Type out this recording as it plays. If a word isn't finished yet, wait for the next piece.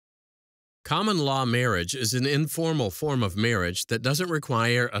Common law marriage is an informal form of marriage that doesn't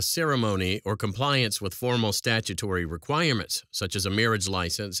require a ceremony or compliance with formal statutory requirements, such as a marriage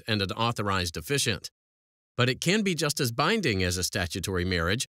license and an authorized officiant. But it can be just as binding as a statutory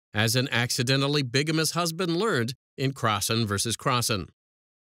marriage, as an accidentally bigamous husband learned in Crosson versus Crosson.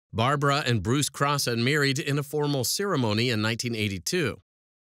 Barbara and Bruce Crosson married in a formal ceremony in 1982.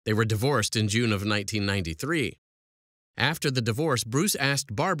 They were divorced in June of 1993. After the divorce, Bruce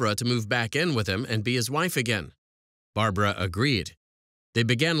asked Barbara to move back in with him and be his wife again. Barbara agreed. They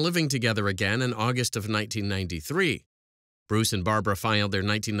began living together again in August of 1993. Bruce and Barbara filed their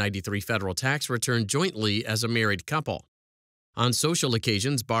 1993 federal tax return jointly as a married couple. On social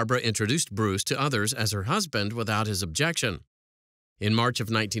occasions, Barbara introduced Bruce to others as her husband without his objection. In March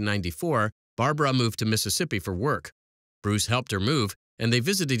of 1994, Barbara moved to Mississippi for work. Bruce helped her move, and they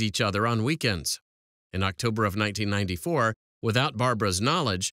visited each other on weekends. In October of 1994, without Barbara's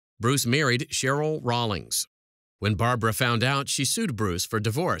knowledge, Bruce married Cheryl Rollings. When Barbara found out, she sued Bruce for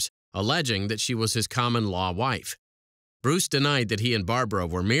divorce, alleging that she was his common-law wife. Bruce denied that he and Barbara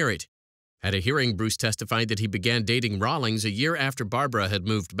were married. At a hearing, Bruce testified that he began dating Rollings a year after Barbara had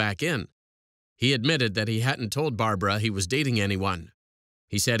moved back in. He admitted that he hadn't told Barbara he was dating anyone.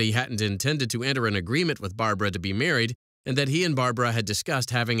 He said he hadn't intended to enter an agreement with Barbara to be married and that he and Barbara had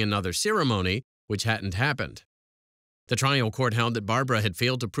discussed having another ceremony, which hadn't happened. The trial court held that Barbara had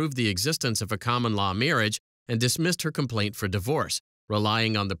failed to prove the existence of a common-law marriage and dismissed her complaint for divorce,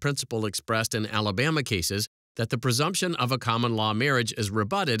 relying on the principle expressed in Alabama cases that the presumption of a common-law marriage is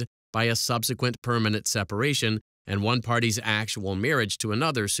rebutted by a subsequent permanent separation and one party's actual marriage to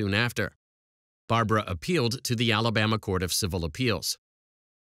another soon after. Barbara appealed to the Alabama Court of Civil Appeals.